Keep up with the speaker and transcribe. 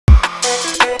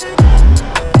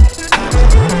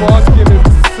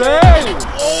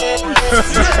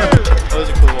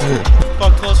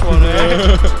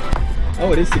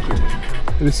Oh, it is security.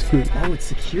 It is security. Oh, it's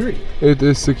security. It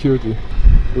is security.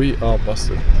 We are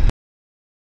busted.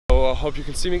 So I hope you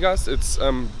can see me, guys. It's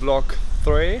vlog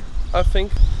 3, I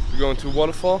think. We're going to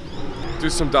waterfall, do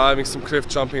some diving, some cliff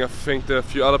jumping. I think there are a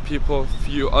few other people, a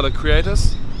few other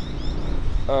creators.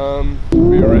 We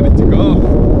are ready to go.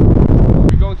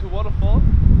 We're going to waterfall.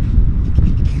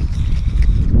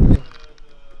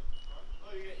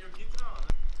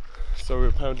 So we're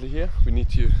apparently here. We need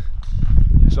to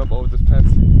jump over this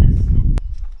fence.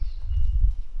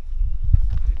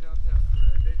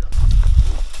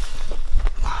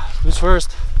 Who's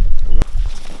first?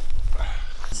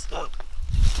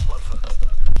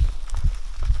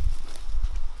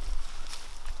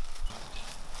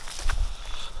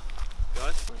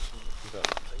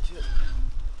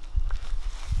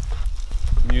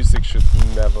 Music should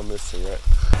never miss, right?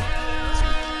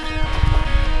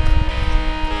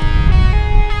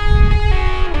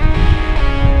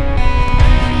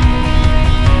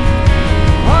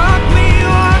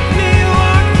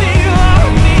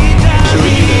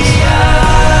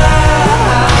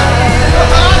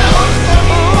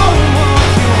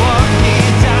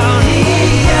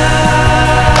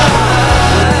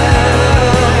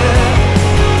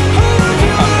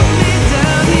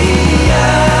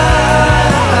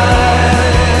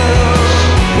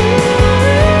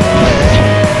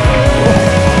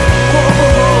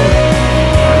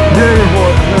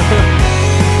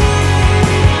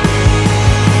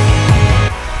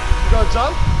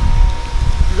 Jump?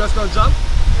 You guys gonna jump?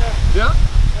 Yeah. Yeah?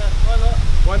 Yeah, why not?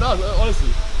 Why not,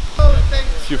 honestly? A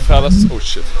few fellas, oh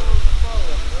shit.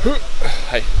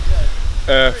 Hey.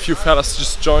 A few fellas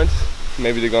just joined.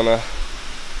 Maybe they're gonna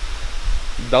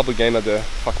double game at the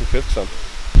fucking cliff jump.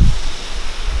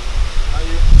 Are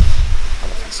you? I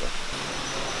don't think so.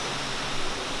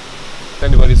 If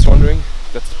anybody's wondering,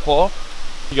 that's Paul.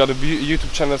 He got a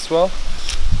YouTube channel as well.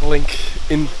 Link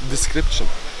in description.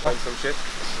 Find some shit.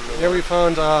 Here we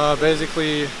found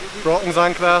basically broken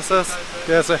sunglasses.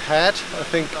 There's a hat, I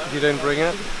think he didn't bring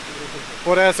it.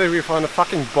 What else? We found a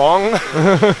fucking bong,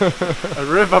 a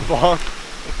river bong,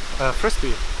 a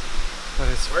frisbee. That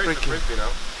is Where is the frisbee now?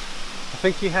 I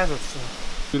think he has it. So.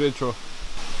 Good intro.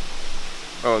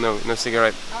 Oh no, no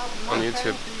cigarette on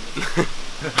YouTube.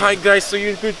 Hi guys, so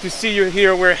good to see you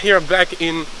here. We're here back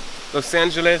in Los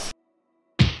Angeles.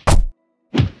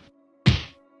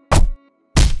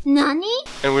 Nani?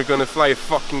 And we're gonna fly a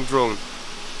fucking drone.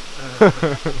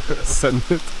 Send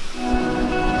it.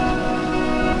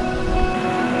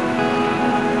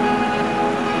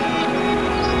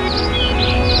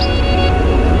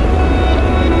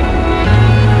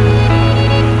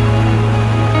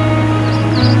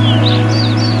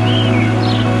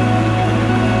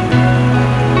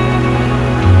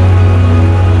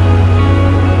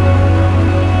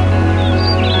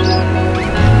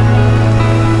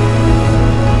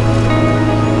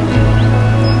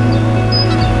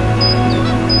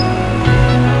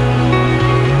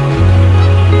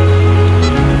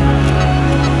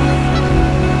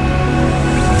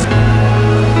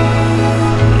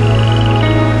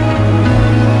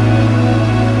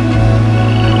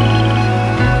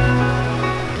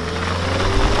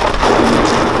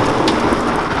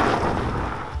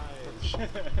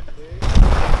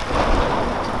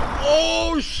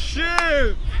 Oh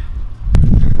shit!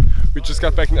 We just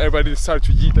got back and everybody decided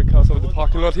to yeet their cars over the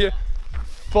parking lot here.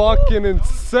 Fucking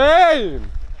insane!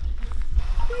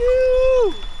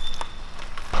 Woo!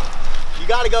 You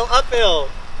gotta go uphill.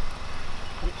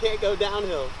 You can't go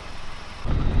downhill.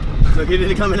 So get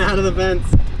it coming out of the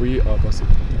vents. We are busted.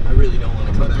 I really don't want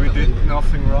to cut out. We did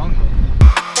nothing wrong.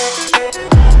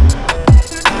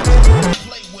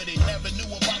 Play with it, never knew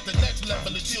about the next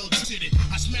level until you did it.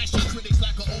 I smashed your critics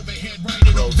like an overhead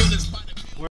writing on villains by the...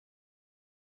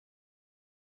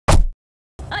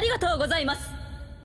 ありがとうございます。